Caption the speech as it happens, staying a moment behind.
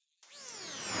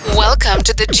Welcome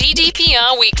to the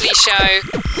GDPR Weekly Show,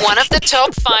 one of the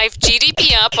top 5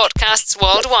 GDPR podcasts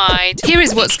worldwide. Here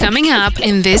is what's coming up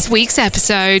in this week's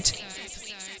episode.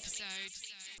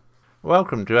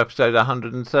 Welcome to episode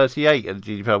 138 of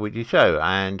the GDPR Weekly Show,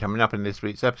 and coming up in this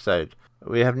week's episode,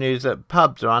 we have news that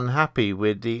pubs are unhappy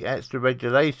with the extra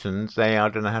regulations they are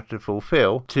going to have to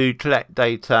fulfil to collect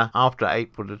data after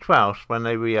April the 12th when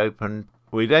they reopen.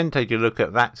 We then take a look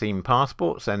at vaccine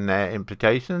passports and their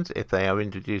implications if they are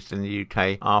introduced in the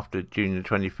UK after June the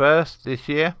 21st this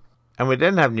year. And we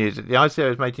then have news that the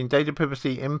ICO is making data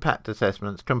privacy impact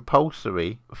assessments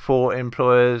compulsory for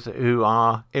employers who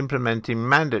are implementing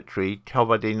mandatory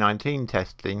COVID-19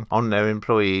 testing on their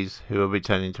employees who are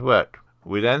returning to work.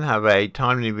 We then have a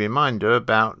timely reminder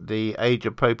about the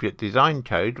age-appropriate design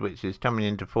code, which is coming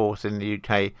into force in the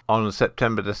UK on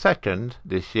September the 2nd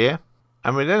this year.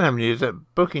 And we then have news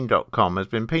that Booking.com has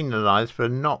been penalised for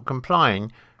not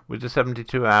complying with the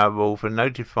 72-hour rule for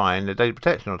notifying the Data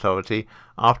Protection Authority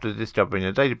after discovering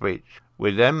a data breach. We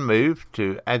then move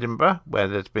to Edinburgh, where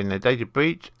there's been a data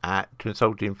breach at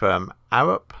consulting firm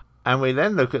Arup. And we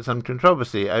then look at some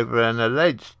controversy over an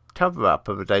alleged cover-up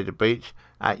of a data breach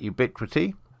at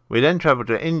Ubiquity. We then travel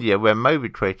to India, where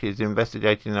MobiKwik is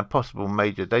investigating a possible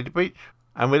major data breach.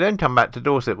 And we then come back to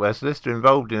Dorset, where a solicitor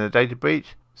involved in a data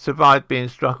breach survived being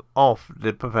struck off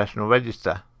the professional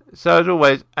register. So as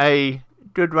always, a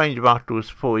good range of articles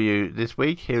for you this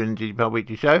week here in the GDPR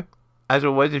Weekly Show. As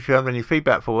always, if you have any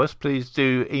feedback for us, please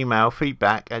do email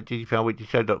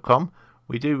feedback@gdprweeklyshow.com.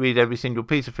 We do read every single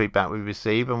piece of feedback we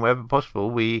receive, and wherever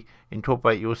possible, we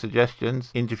incorporate your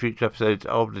suggestions into future episodes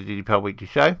of the GDPR Weekly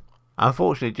Show.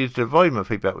 Unfortunately, due to the volume of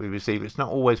feedback we receive, it's not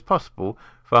always possible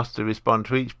for us to respond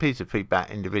to each piece of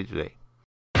feedback individually.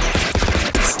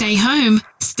 Stay home,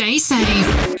 stay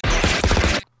safe.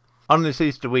 On this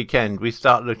Easter weekend, we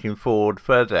start looking forward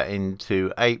further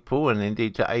into April and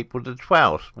indeed to April the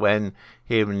 12th, when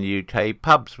here in the UK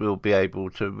pubs will be able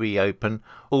to reopen,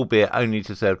 albeit only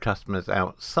to serve customers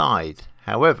outside.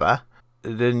 However,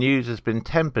 the news has been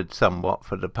tempered somewhat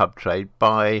for the pub trade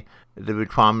by the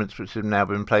requirements which have now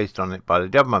been placed on it by the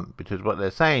government, because what they're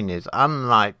saying is,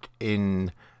 unlike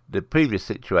in the previous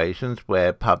situations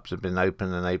where pubs have been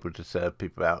open and able to serve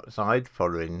people outside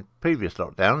following previous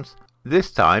lockdowns, this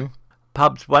time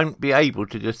pubs won't be able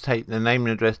to just take the name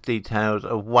and address details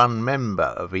of one member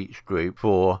of each group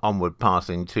for onward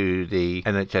passing to the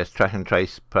NHS Track and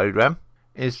Trace programme.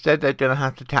 Instead, they're going to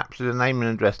have to capture the name and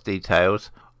address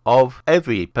details of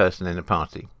every person in the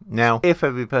party. Now, if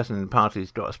every person in the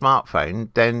party's got a smartphone,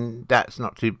 then that's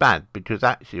not too bad, because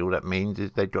actually all that means is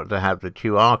they've got to have the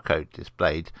QR code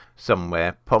displayed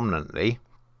somewhere prominently,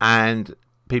 and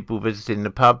people visiting the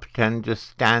pub can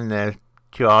just scan their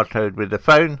QR code with their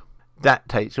phone. That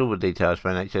takes all the details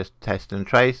for NHS Test and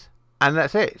Trace, and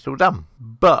that's it, it's all done.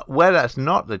 But where that's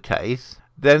not the case,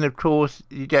 then of course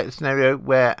you get a scenario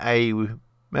where a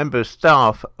member of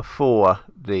staff for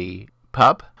the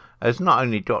pub has not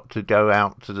only got to go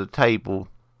out to the table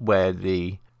where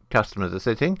the customers are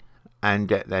sitting and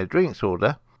get their drinks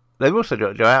order, they've also got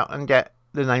to go out and get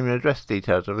the name and address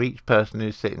details of each person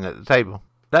who's sitting at the table.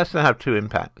 That's going to have two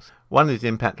impacts. One is the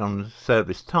impact on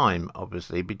service time,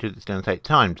 obviously, because it's going to take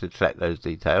time to collect those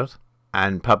details.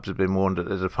 And pubs have been warned that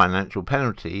there's a financial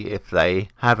penalty if they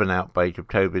have an outbreak of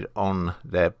COVID on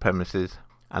their premises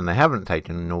and they haven't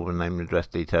taken all the name and address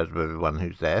details of everyone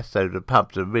who's there. So the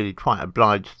pubs are really quite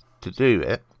obliged to do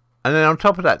it. And then on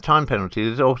top of that time penalty,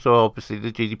 there's also obviously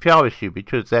the GDPR issue,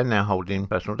 because they're now holding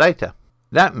personal data.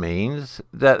 That means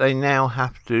that they now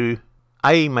have to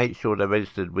A, make sure they're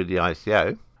registered with the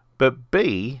ICO, but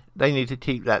B, they need to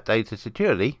keep that data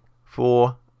securely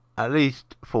for at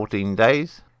least 14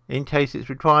 days in case it's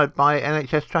required by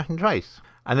NHS Track and Trace.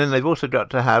 And then they've also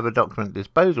got to have a document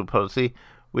disposal policy,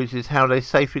 which is how they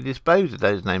safely dispose of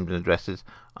those names and addresses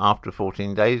after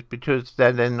 14 days, because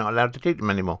they're then not allowed to keep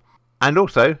them anymore. And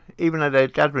also, even though they're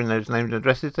gathering those names and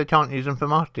addresses, they can't use them for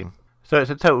marketing. So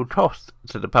it's a total cost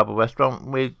to the pub or restaurant,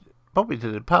 with, probably to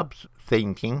the pub's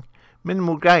thinking,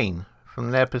 minimal gain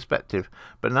from their perspective.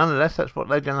 But nonetheless, that's what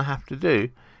they're going to have to do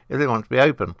if they want to be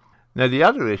open. Now, the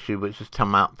other issue which has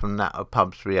come up from that of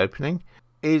pubs reopening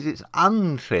is it's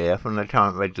unclear from the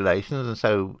current regulations, and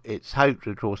so it's hoped,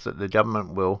 of course, that the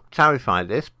government will clarify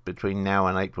this between now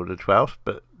and April the 12th,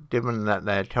 but given that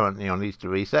they're currently on Easter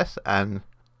recess and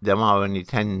there are only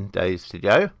 10 days to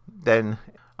go, then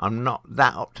I'm not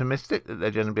that optimistic that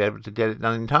they're going to be able to get it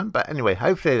done in time. But anyway,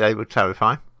 hopefully they will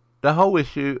clarify the whole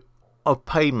issue of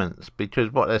payments,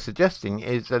 because what they're suggesting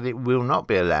is that it will not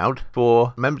be allowed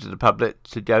for members of the public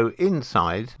to go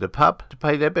inside the pub to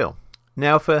pay their bill.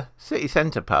 Now, for city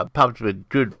centre pubs with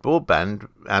good broadband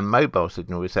and mobile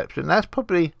signal reception, that's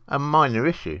probably a minor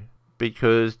issue,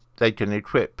 because they can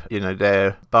equip,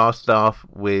 their bar staff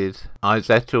with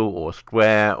iZettle or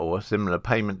Square or a similar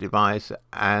payment device,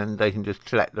 and they can just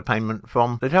collect the payment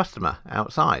from the customer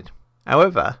outside.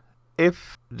 However,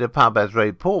 if the pub has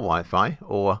very poor Wi-Fi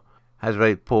or has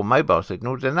very poor mobile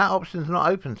signal, then that option's not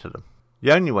open to them.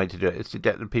 The only way to do it is to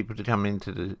get the people to come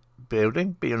into the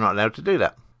building, but you're not allowed to do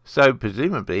that. So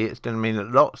presumably it's going to mean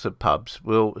that lots of pubs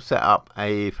will set up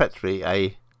effectively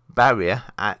a barrier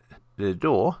at the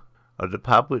door of the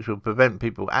pub, which will prevent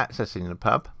people accessing the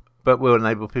pub, but will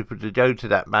enable people to go to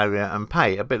that barrier and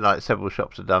pay, a bit like several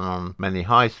shops have done on many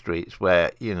high streets,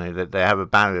 where that they have a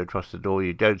barrier across the door.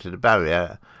 You go to the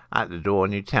barrier at the door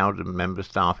and you tell the member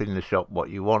staff in the shop what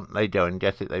you want. They go and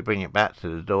get it, they bring it back to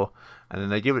the door, and then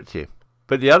they give it to you.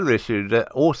 But the other issue that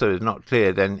also is not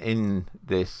clear then in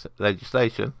this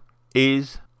legislation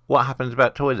is what happens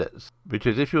about toilets.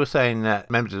 Because if you're saying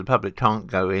that members of the public can't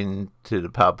go into the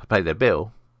pub to pay their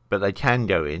bill, but they can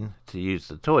go in to use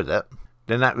the toilet,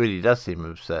 then that really does seem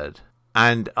absurd.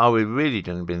 And are we really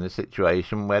going to be in a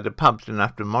situation where the pubs don't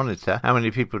have to monitor how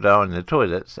many people there are in the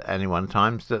toilets at any one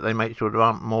time, so that they make sure there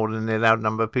aren't more than the allowed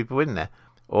number of people in there?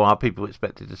 Or are people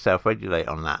expected to self-regulate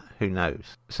on that? Who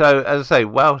knows? So, as I say,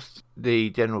 whilst the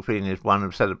general feeling is one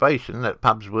of celebration that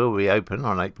pubs will reopen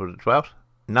on April the 12th,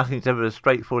 nothing's ever as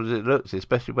straightforward as it looks,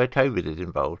 especially where COVID is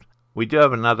involved. We do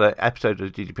have another episode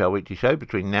of the GDPR Weekly Show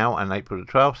between now and April the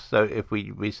 12th, so if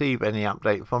we receive any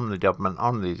update from the government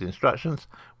on these instructions,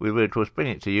 we will of course bring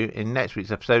it to you in next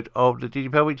week's episode of the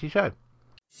GDPR Weekly Show.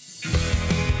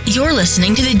 You're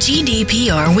listening to the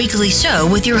GDPR Weekly Show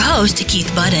with your host,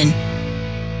 Keith Budden.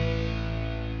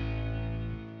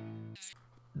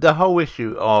 The whole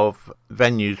issue of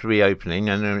venues reopening,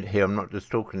 and here I'm not just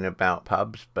talking about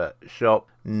pubs, but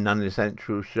shops,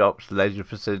 non-essential shops, leisure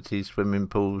facilities, swimming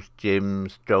pools,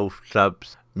 gyms, golf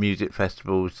clubs, music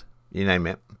festivals, you name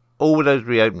it. All of those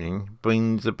reopening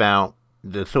brings about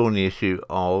the thorny issue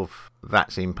of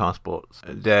vaccine passports.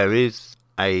 There is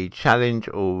a challenge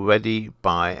already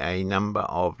by a number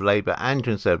of Labour and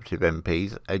Conservative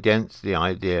MPs against the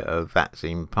idea of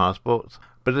vaccine passports.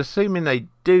 But assuming they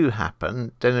do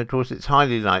happen, then of course it's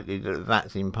highly likely that a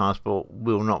vaccine passport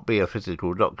will not be a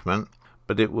physical document,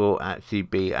 but it will actually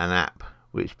be an app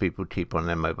which people keep on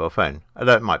their mobile phone.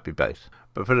 Although it might be both.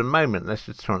 But for the moment, let's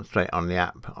just concentrate on the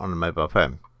app on the mobile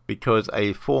phone. Because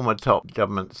a former top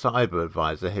government cyber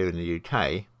advisor here in the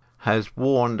UK has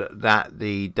warned that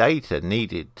the data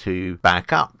needed to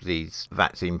back up these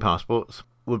vaccine passports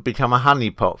would become a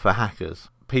honeypot for hackers.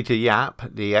 Peter Yap,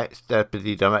 the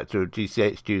ex-deputy director of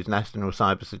GCHQ's National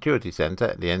Cyber Security Centre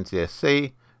at the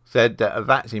NCSC, said that a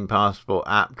vaccine passport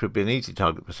app could be an easy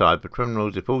target for cyber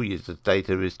criminals if all users'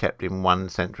 data is kept in one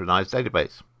centralised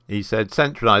database. He said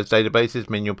centralised databases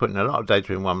mean you're putting a lot of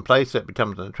data in one place, so it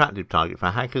becomes an attractive target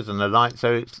for hackers and the like,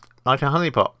 so it's like a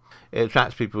honeypot. It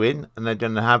attracts people in and they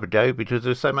don't have a go because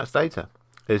there's so much data.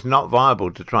 It's not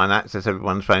viable to try and access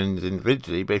everyone's phones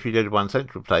individually, but if you go to one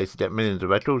central place to get millions of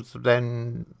records,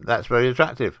 then that's very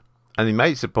attractive. And he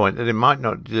makes the point that it might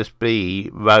not just be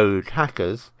rogue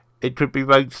hackers, it could be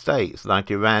rogue states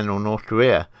like Iran or North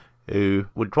Korea, who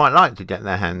would quite like to get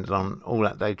their hands on all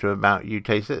that data about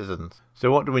UK citizens.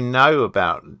 So what do we know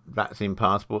about vaccine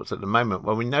passports at the moment?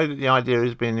 Well, we know that the idea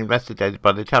is being investigated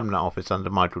by the Cabinet Office under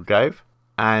Michael Gove,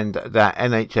 and that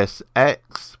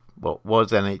NHSX, what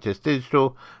was NHS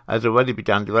Digital, has already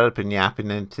begun developing the app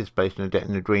in anticipation of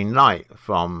getting the green light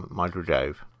from Michael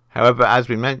Gove. However, as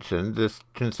we mentioned, there's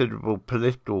considerable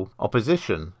political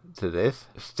opposition to this.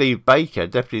 Steve Baker,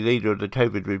 deputy leader of the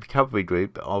COVID recovery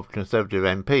group of Conservative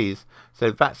MPs,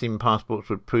 said vaccine passports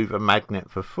would prove a magnet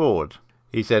for fraud.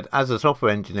 He said, as a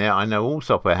software engineer, I know all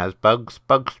software has bugs.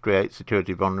 Bugs create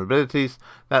security vulnerabilities.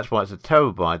 That's why it's a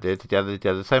terrible idea to gather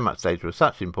together so much data of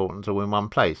such importance all in one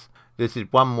place. This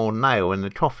is one more nail in the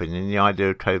coffin in the idea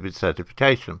of COVID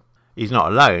certification. He's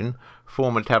not alone.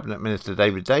 Former Cabinet Minister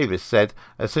David Davis said,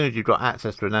 as soon as you've got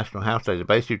access to a national health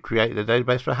database, you've created a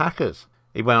database for hackers.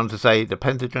 He went on to say, the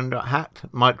Pentagon got hacked,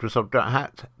 Microsoft got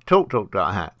hacked, TalkTalk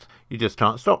got hacked. You just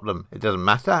can't stop them. It doesn't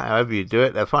matter. However you do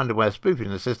it, they'll find a way of spoofing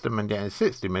the system and getting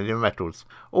 60 million records.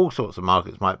 All sorts of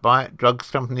markets might buy it. Drugs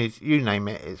companies, you name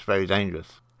it, it's very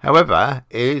dangerous. However,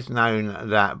 it is known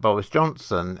that Boris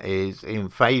Johnson is in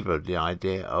favour of the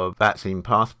idea of vaccine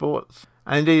passports.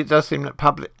 And indeed, it does seem that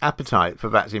public appetite for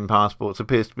vaccine passports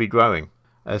appears to be growing.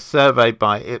 A survey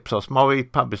by Ipsos Mori,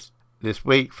 published this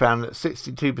week, found that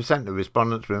 62% of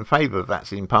respondents were in favour of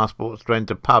vaccine passports to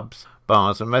enter pubs,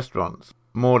 bars and restaurants.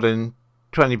 More than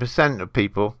 20% of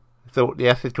people thought the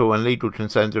ethical and legal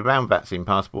concerns around vaccine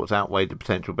passports outweighed the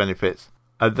potential benefits,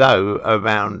 although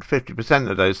around 50%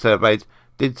 of those surveyed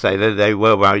did say that they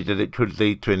were worried that it could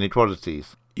lead to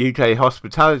inequalities. UK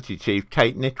Hospitality Chief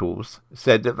Kate Nichols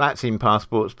said that vaccine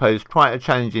passports pose quite a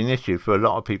challenging issue for a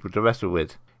lot of people to wrestle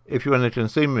with. If you're in a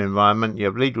consumer environment, you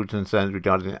have legal concerns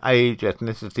regarding age,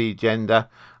 ethnicity, gender,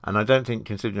 and I don't think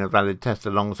considering a valid test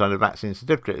alongside a vaccine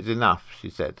certificate is enough, she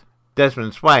said.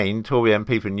 Desmond Swayne, Tory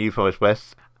MP for New Forest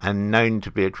West, and known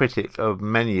to be a critic of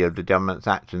many of the government's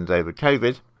actions over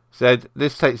COVID, said,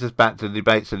 "This takes us back to the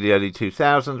debates of the early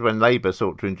 2000s when Labour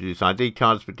sought to introduce ID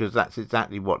cards because that's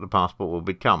exactly what the passport will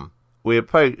become. We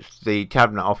approached the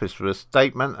Cabinet Office for a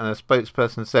statement and a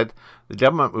spokesperson said the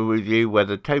government will review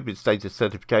whether COVID status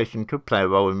certification could play a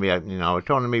role in reopening our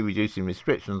economy, reducing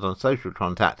restrictions on social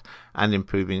contact and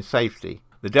improving safety.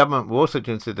 The government will also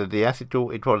consider the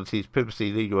ethical, equalities,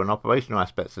 privacy, legal and operational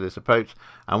aspects of this approach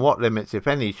and what limits, if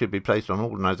any, should be placed on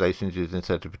organisations using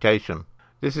certification."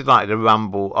 This is likely to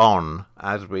rumble on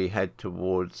as we head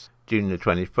towards June the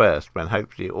 21st, when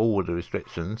hopefully all the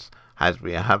restrictions, as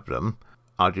we have them,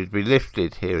 are due to be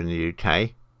lifted here in the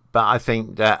UK. But I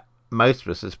think that most of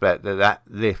us suspect that that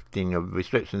lifting of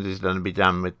restrictions is going to be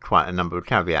done with quite a number of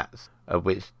caveats, of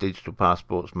which digital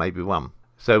passports may be one.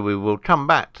 So we will come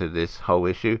back to this whole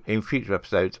issue in future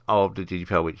episodes of the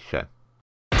GDPR Weekly Show.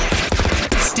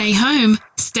 Stay home,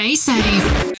 stay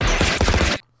safe.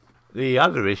 The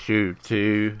other issue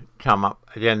to come up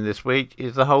again this week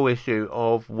is the whole issue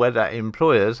of whether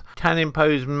employers can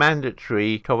impose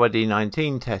mandatory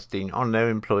COVID-19 testing on their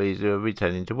employees who are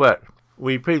returning to work.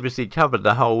 We previously covered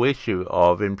the whole issue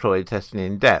of employee testing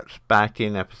in depth back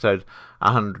in episode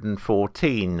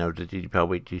 114 of the GDPR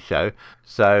Weekly Show,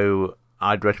 so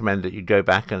I'd recommend that you go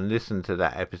back and listen to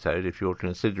that episode if you're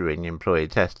considering employee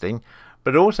testing.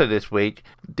 But also this week,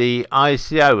 the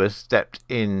ICO has stepped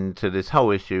into this whole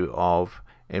issue of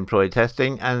employee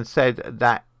testing and said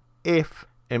that if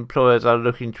employers are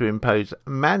looking to impose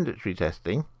mandatory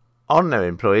testing on their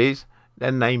employees,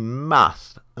 then they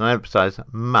must, and I emphasise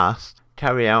must,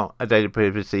 carry out a data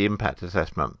privacy impact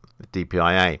assessment, the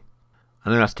DPIA.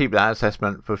 And they must keep that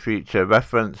assessment for future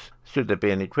reference should there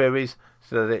be any queries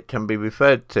so that it can be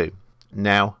referred to.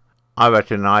 Now, I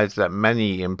recognise that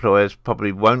many employers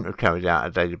probably won't have carried out a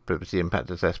data privacy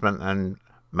impact assessment and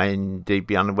may indeed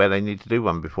be unaware they need to do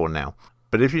one before now.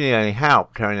 But if you need any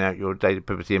help carrying out your data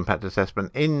privacy impact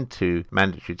assessment into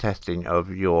mandatory testing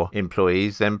of your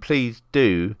employees, then please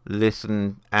do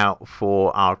listen out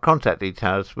for our contact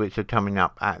details, which are coming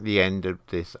up at the end of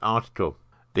this article.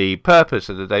 The purpose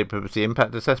of the data privacy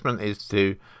impact assessment is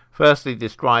to firstly,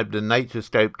 describe the nature,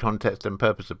 scope, context and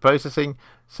purpose of processing.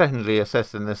 Secondly,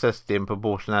 assess the necessity and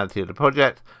proportionality of the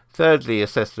project. Thirdly,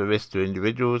 assess the risks to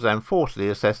individuals. And fourthly,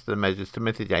 assess the measures to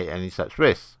mitigate any such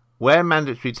risks. Where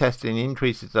mandatory testing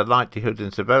increases the likelihood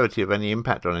and severity of any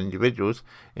impact on individuals,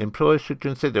 employers should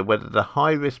consider whether the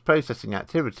high-risk processing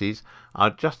activities are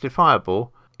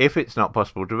justifiable if it's not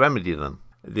possible to remedy them.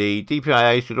 The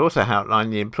DPIA should also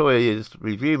outline the employer's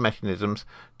review mechanisms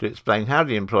to explain how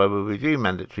the employer will review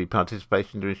mandatory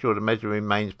participation to ensure the measure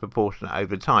remains proportionate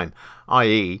over time,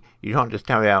 i.e. you can't just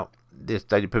carry out this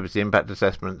data privacy impact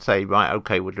assessment and say, right,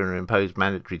 okay, we're going to impose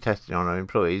mandatory testing on our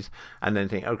employees, and then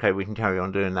think, okay, we can carry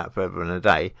on doing that forever and a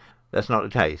day. That's not the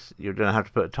case. You're going to have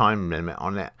to put a time limit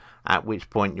on it, at which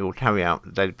point you'll carry out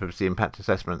the data privacy impact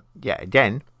assessment yet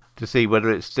again to see whether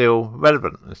it's still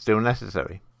relevant and still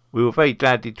necessary. We will very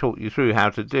gladly talk you through how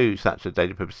to do such a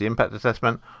data privacy impact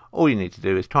assessment. All you need to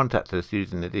do is contact us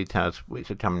using the details which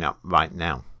are coming up right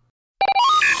now.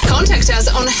 Contact us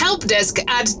on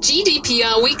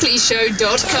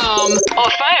helpdesk@gdprweeklyshow.com or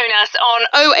phone us on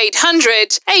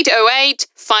 0800 808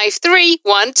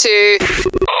 5312.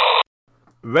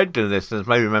 Regular listeners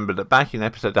may remember that back in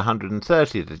episode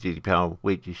 130 of the GDPR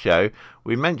Weekly Show,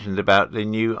 we mentioned about the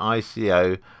new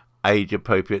ICO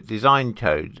age-appropriate design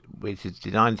code, which is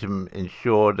designed to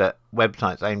ensure that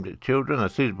websites aimed at children are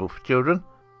suitable for children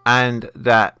and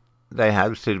that they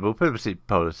have suitable privacy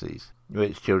policies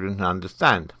which children can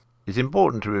understand. It's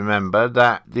important to remember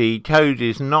that the code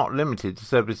is not limited to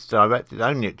services directed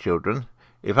only at children.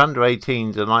 If under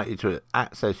 18s are likely to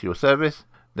access your service,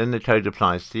 then the code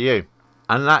applies to you.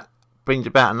 And that brings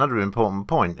about another important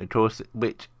point, of course,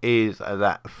 which is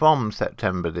that from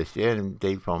September this year,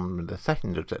 indeed from the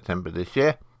 2nd of September this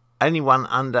year, anyone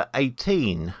under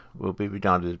 18 will be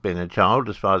regarded as being a child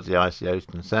as far as the ICO is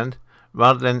concerned,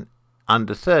 rather than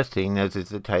under 13 as is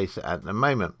the case at the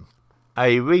moment.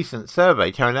 A recent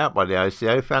survey carried out by the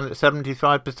ICO found that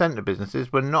 75% of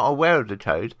businesses were not aware of the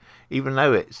code, even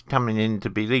though it's coming into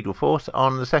be legal force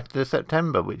on the 2nd of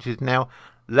September, which is now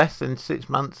less than 6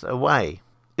 months away.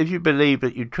 If you believe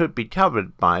that you could be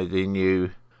covered by the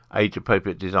new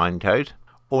age-appropriate design code,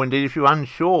 or indeed if you're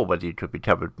unsure whether you could be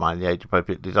covered by the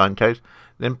age-appropriate design code,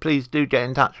 then please do get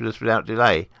in touch with us without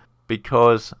delay,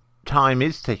 because time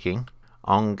is ticking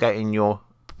on getting your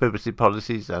privacy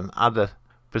policies and other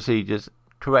procedures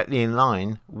correctly in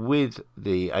line with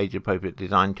the age-appropriate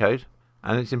design code,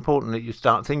 and it's important that you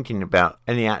start thinking about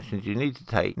any actions you need to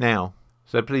take now.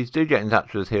 So please do get in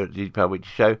touch with us here at the GDPR Weekly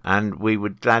Show, and we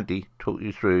would gladly talk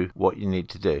you through what you need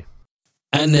to do.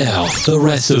 And now, the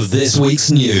rest of this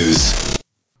week's news.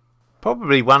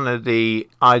 Probably one of the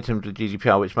items of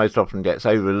GDPR which most often gets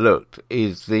overlooked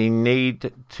is the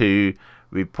need to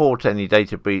report any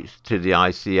data breach to the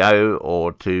ICO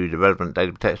or to the relevant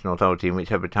data protection authority in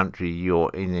whichever country you're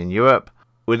in Europe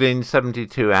within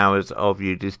 72 hours of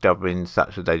you discovering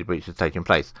such a data breach has taken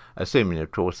place, assuming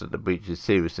of course that the breach is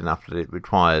serious enough that it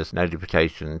requires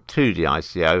notification to the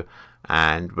ICO,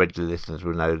 and regular listeners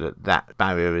will know that that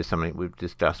barrier is something we've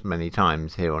discussed many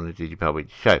times here on the GDPR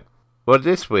Weekly Show. Well,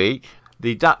 this week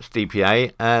the Dutch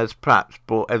DPA has perhaps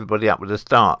brought everybody up with a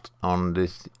start on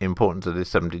this importance of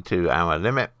this 72-hour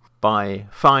limit by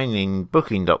fining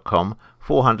Booking.com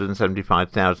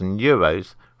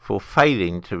 €475,000 for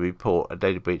failing to report a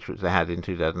data breach which they had in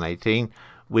 2018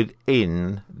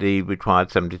 within the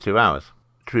required 72 hours.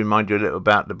 To remind you a little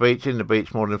about the breach, in the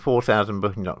breach more than 4,000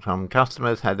 Booking.com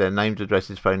customers had their names,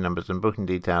 addresses, phone numbers and booking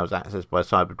details accessed by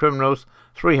cyber criminals.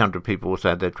 300 people also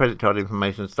had their credit card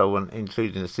information stolen,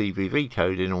 including a CVV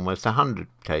code in almost 100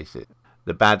 cases.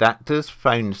 The bad actors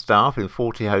phoned staff in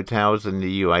 40 hotels in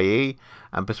the UAE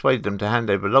and persuaded them to hand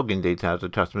over login details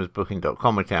of customers'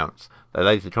 Booking.com accounts. They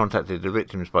later contacted the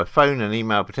victims by phone and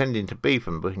email pretending to be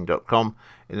from Booking.com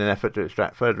in an effort to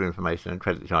extract further information and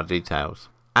credit card details.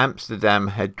 Amsterdam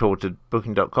headquartered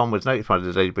Booking.com was notified of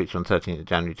the data breach on 13th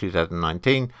January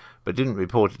 2019, but didn't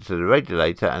report it to the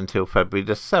regulator until February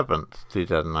the 7th,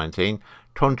 2019,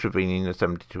 contravening the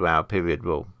 72-hour period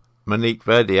rule. Monique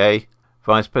Verdier,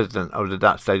 Vice President of the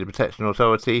Dutch Data Protection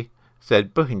Authority,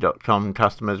 said Booking.com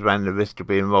customers ran the risk of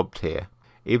being robbed here.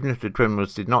 Even if the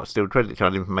criminals did not steal credit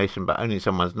card information but only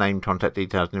someone's name, contact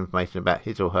details and information about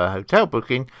his or her hotel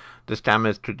booking, the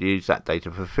scammers could use that data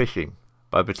for phishing.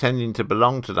 By pretending to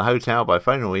belong to the hotel by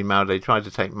phone or email, they try to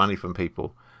take money from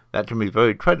people. That can be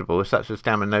very credible if such a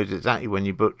scammer knows exactly when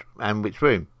you booked and which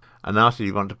room, and asks if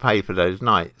you want to pay for those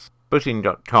nights.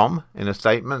 Booking.com, in a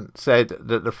statement, said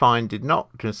that the fine did not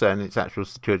concern its actual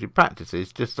security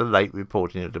practices, just the late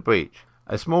reporting of the breach.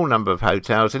 A small number of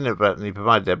hotels inadvertently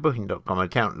provided their Booking.com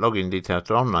account login details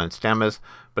to online scammers,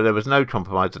 but there was no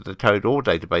compromise of the code or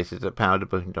databases that powered the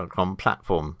Booking.com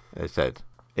platform, they said.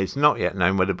 It's not yet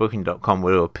known whether Booking.com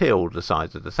will appeal the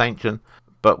size of the sanction,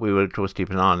 but we will of course keep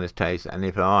an eye on this case, and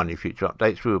if there are any future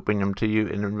updates, we will bring them to you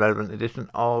in a relevant edition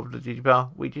of the GDPR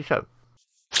Weekly Show.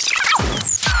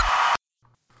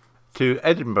 To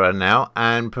Edinburgh now,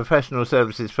 and professional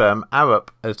services firm Arup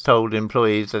has told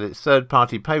employees that its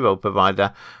third-party payroll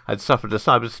provider had suffered a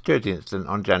cybersecurity incident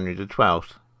on January the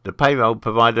 12th. The payroll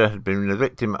provider had been the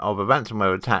victim of a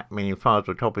ransomware attack, meaning files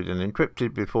were copied and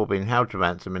encrypted before being held to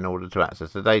ransom in order to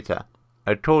access the data.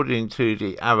 According to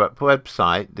the Arup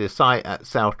website, the site at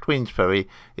South Queensferry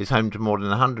is home to more than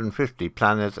 150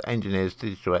 planners, engineers,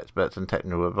 digital experts and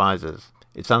technical advisors.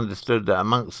 It's understood that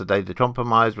amongst the data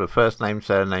compromised were first name,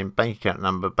 surname, bank account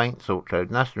number, bank sort code,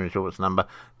 national insurance number,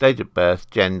 date of birth,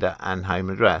 gender and home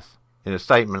address. In a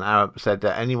statement, Arup said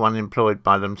that anyone employed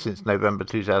by them since November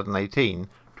 2018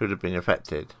 could have been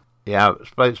affected. The Arup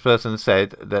spokesperson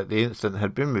said that the incident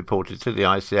had been reported to the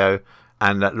ICO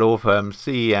and that law firm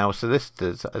CEL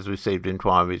Solicitors has received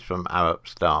inquiries from Arup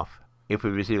staff. If we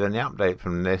receive any update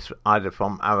from this, either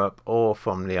from Arup or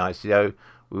from the ICO,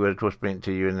 we will of course bring it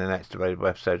to you in the next available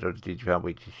episode of the GDPR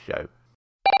Weekly Show.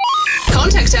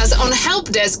 Contact us on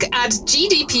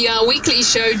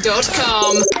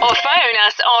helpdesk@gdprweeklyshow.com or phone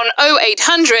us on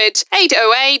 0800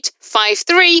 808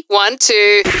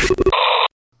 5312.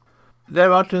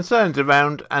 There are concerns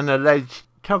around an alleged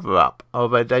cover-up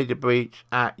of a data breach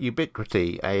at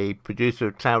Ubiquiti, a producer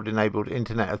of cloud-enabled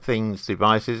Internet of Things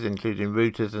devices, including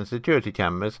routers and security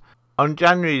cameras. On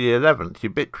January the 11th,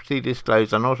 Ubiquiti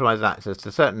disclosed unauthorized access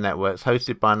to certain networks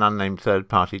hosted by an unnamed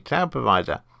third-party cloud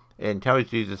provider. It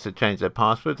encouraged users to change their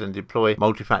passwords and deploy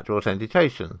multi-factor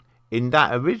authentication. In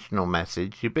that original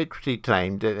message, Ubiquiti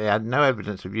claimed that they had no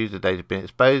evidence of user data being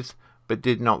exposed, but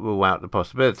did not rule out the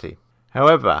possibility.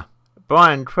 However,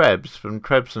 Brian Krebs from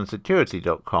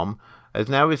KrebsonSecurity.com has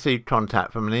now received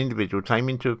contact from an individual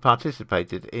claiming to have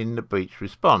participated in the breach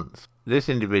response. This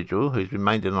individual, who's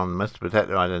remained anonymous to protect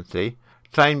their identity,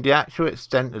 claimed the actual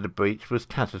extent of the breach was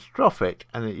catastrophic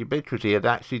and that Ubiquiti had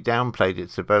actually downplayed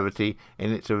its severity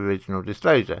in its original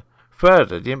disclosure.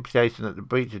 Further, the implication that the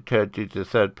breach occurred due to the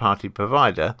third-party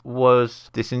provider was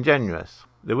disingenuous.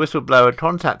 The whistleblower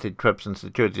contacted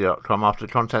TrebsonSecurity.com after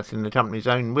contacting the company's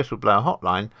own whistleblower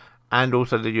hotline and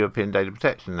also the European Data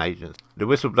Protection Agency. The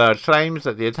whistleblower claims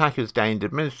that the attackers gained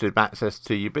administrative access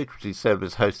to Ubiquiti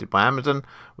servers hosted by Amazon,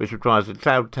 which requires a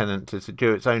cloud tenant to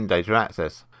secure its own data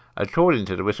access. According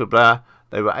to the whistleblower,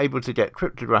 they were able to get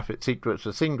cryptographic secrets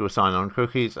for single sign-on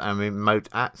cookies and remote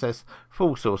access,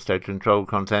 full source code control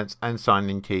contents, and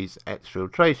signing keys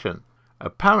exfiltration.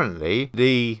 Apparently,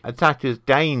 the attackers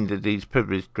gained these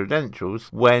privileged credentials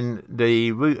when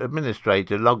the root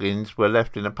administrator logins were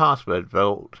left in a password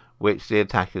vault which the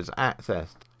attackers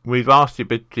accessed. We've asked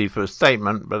Ubiquiti for a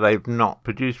statement, but they've not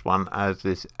produced one as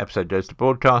this episode goes to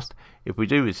broadcast. If we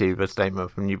do receive a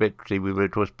statement from Ubiquiti, we will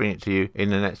of course bring it to you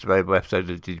in the next available episode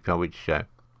of the GDPR Weekly Show.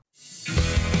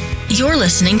 You're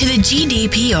listening to the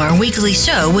GDPR Weekly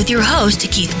Show with your host,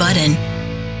 Keith Budden.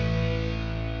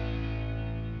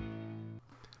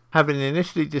 Having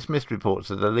initially dismissed reports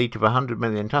of the leak of 100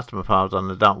 million customer files on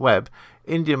the dark web,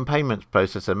 Indian payments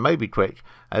processor MobiKwik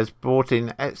has brought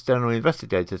in external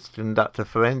investigators to conduct a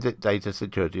forensic data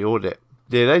security audit.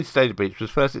 The alleged data breach was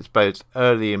first exposed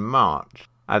early in March.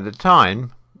 At the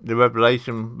time, the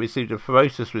revelation received a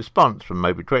ferocious response from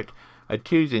MobiKwik,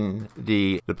 accusing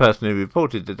the person who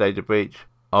reported the data breach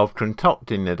of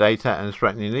concocting the data and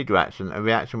threatening legal action, a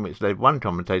reaction which led one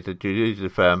commentator to accuse the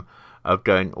firm of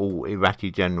going all Iraqi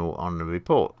general on the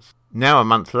reports. Now, a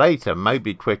month later,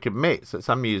 MobiKwik admits that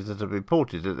some users have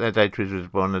reported that their data is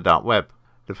visible on the dark web.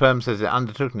 The firm says it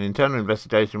undertook an internal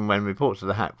investigation when reports of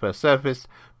the hack first surfaced,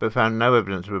 but found no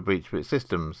evidence of a breach of its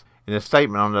systems. In a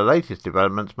statement on the latest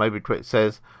developments, MobiKwik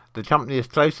says the company is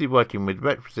closely working with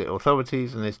requisite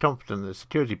authorities and is confident that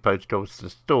security protocols to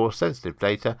store sensitive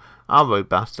data are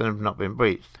robust and have not been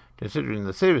breached. Considering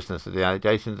the seriousness of the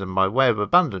allegations and by way of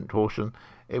abundant caution,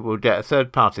 it will get a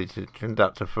third party to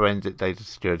conduct a forensic data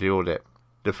security audit.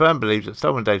 The firm believes that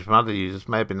stolen data from other users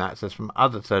may have been accessed from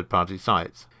other third-party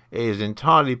sites. It is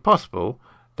entirely possible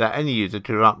that any user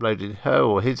could have uploaded her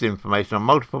or his information on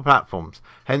multiple platforms.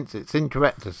 Hence, it's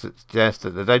incorrect to suggest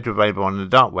that the data available on the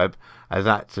dark web has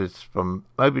access from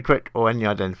MobiKwik or any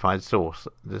identified source,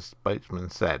 the spokesman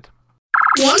said.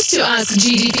 Want to ask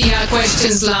GDPR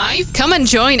questions live? Come and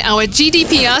join our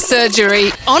GDPR surgery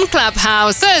on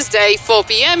Clubhouse Thursday, 4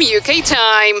 p.m. UK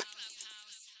time.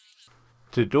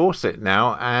 To Dorset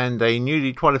now, and a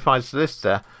newly qualified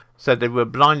solicitor said they were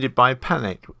blinded by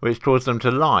panic, which caused them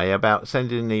to lie about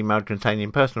sending an email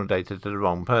containing personal data to the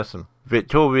wrong person.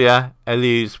 Victoria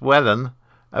Elise-Whelan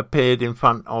appeared in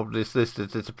front of the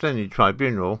solicitor's disciplinary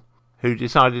tribunal, who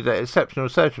decided that exceptional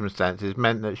circumstances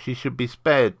meant that she should be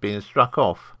spared being struck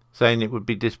off, saying it would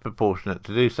be disproportionate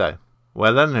to do so.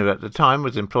 Whelan, who at the time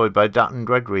was employed by Dutton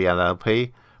Gregory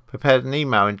LLP, prepared an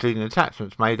email including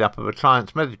attachments made up of a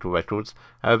client's medical records,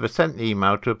 however sent the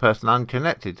email to a person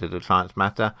unconnected to the client's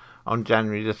matter on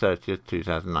January the 30th,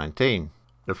 2019.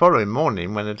 The following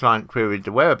morning, when the client queried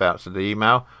the whereabouts of the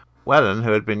email, Whelan,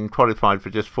 who had been qualified for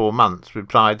just 4 months,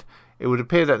 replied, "It would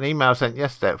appear that an email sent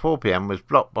yesterday at 4 p.m. was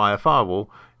blocked by a firewall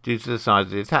due to the size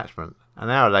of the attachment." An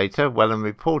hour later, Whelan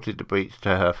reported the breach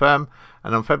to her firm,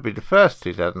 and on February the 1st,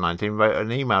 2019, wrote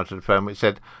an email to the firm which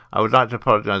said, "I would like to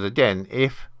apologise again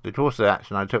if the course of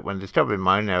action I took when discovering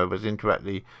my own error was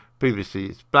incorrectly previously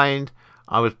explained.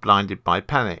 I was blinded by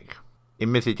panic."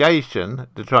 In mitigation,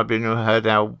 the tribunal heard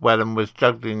how Whelan was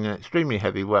juggling an extremely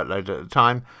heavy workload at the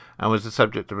time and was the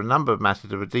subject of a number of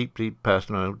matters of a deeply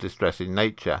personal, distressing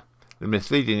nature. The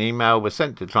misleading email was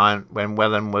sent to the client when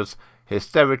Whelan was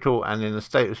hysterical and in a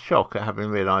state of shock at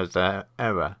having realised their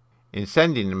error. In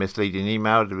sending the misleading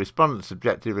email, the respondent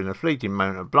subjected in a fleeting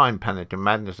moment of blind panic and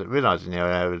madness at realising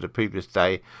their error the previous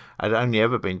day had only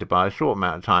ever been to buy a short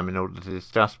amount of time in order to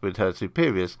discuss with her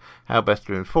superiors how best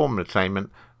to inform the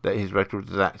claimant that his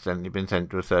records had accidentally been sent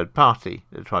to a third party,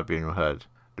 the tribunal heard.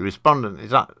 The respondent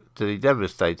is utterly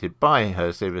devastated by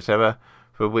her serious error,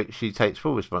 for which she takes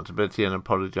full responsibility and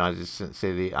apologises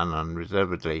sincerely and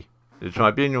unreservedly. The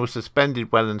tribunal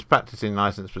suspended Whelan's practising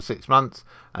licence for 6 months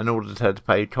and ordered her to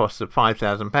pay costs of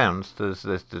 £5,000 to the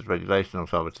Solicitors Regulation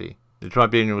Authority. The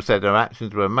tribunal said her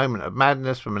actions were a moment of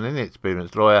madness from an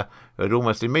inexperienced lawyer who had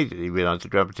almost immediately realised the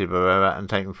gravity of her error and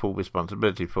taken full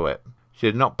responsibility for it. She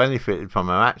had not benefited from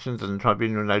her actions, and the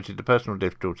tribunal noted the personal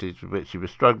difficulties with which she was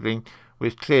struggling,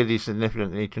 which clearly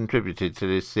significantly contributed to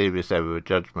this serious error of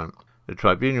judgment. The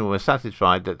tribunal was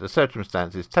satisfied that the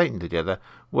circumstances taken together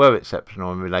were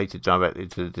exceptional and related directly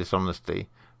to the dishonesty.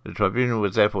 The tribunal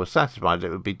was therefore satisfied that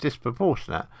it would be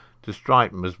disproportionate to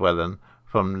strike Ms. Whelan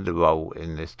from the role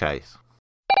in this case.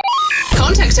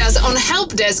 Contact us on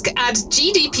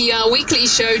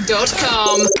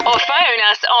helpdesk@gdprweeklyshow.com or phone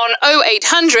us on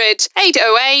 0800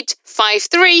 808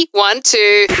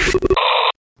 5312.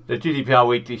 The GDPR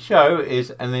Weekly Show is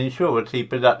an Insurity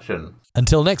production.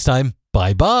 Until next time,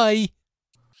 bye-bye.